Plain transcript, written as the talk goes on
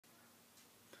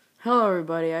Hello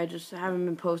everybody, I just haven't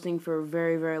been posting for a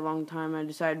very, very long time. I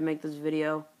decided to make this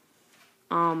video.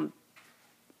 I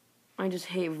just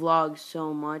hate vlogs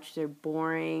so much. They're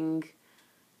boring.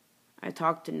 I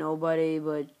talk to nobody,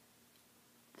 but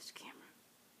this camera,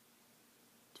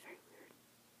 it's very weird.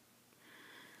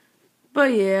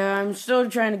 But yeah, I'm still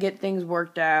trying to get things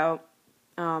worked out.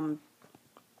 I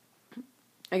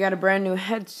got a brand new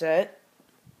headset.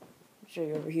 I'll show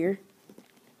you over here.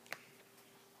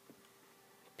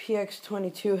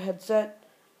 PX22 headset.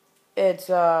 It's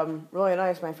really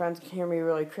nice. My friends can hear me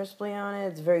really crisply on it.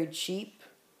 It's very cheap,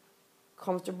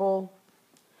 comfortable.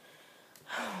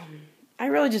 I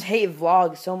really just hate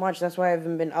vlogs so much. That's why I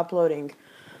haven't been uploading.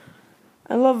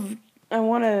 I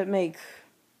want to make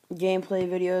gameplay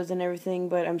videos and everything,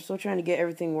 but I'm still trying to get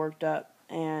everything worked up,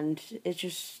 and it's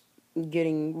just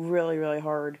getting really, really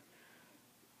hard.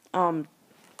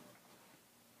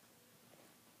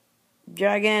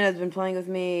 Dragon has been playing with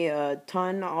me a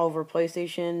ton all over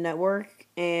PlayStation Network,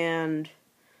 and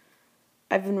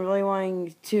I've been really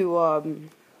wanting to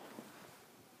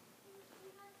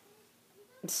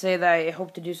say that I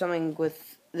hope to do something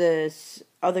with this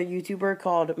other YouTuber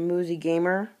called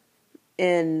Musi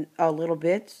in a little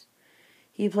bit.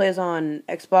 He plays on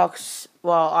Xbox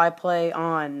while I play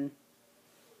on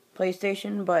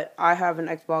PlayStation, but I have an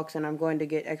Xbox and I'm going to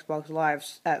get Xbox Live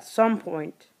at some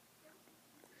point.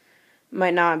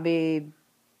 Might not be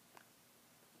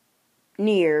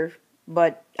near,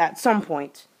 but at some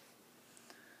point.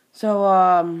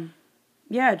 So,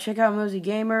 yeah, check out Musi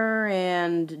Gamer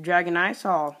and Dragon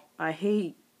Isol. I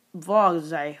hate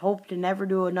vlogs. I hope to never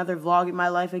do another vlog in my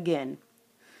life again.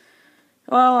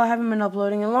 Well, I haven't been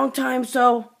uploading in a long time,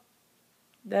 so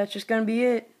that's just gonna be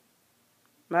it.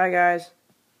 Bye, guys.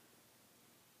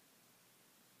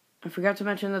 I forgot to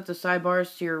mention that the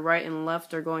sidebars to your right and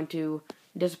left are going to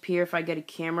disappear if I get a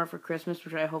camera for Christmas,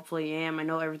 which I hopefully am. I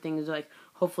know everything is like,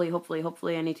 hopefully,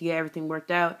 I need to get everything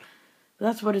worked out. But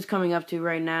that's what it's coming up to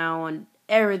right now, and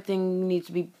everything needs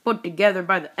to be put together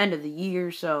by the end of the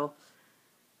year, so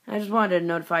I just wanted to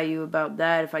notify you about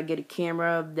that. If I get a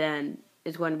camera, then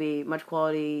it's going to be much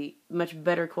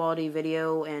better quality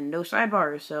video and no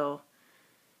sidebars, so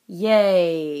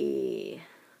yay!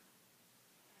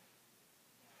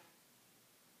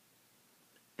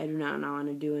 I do not want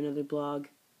to do another blog.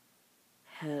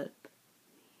 Help.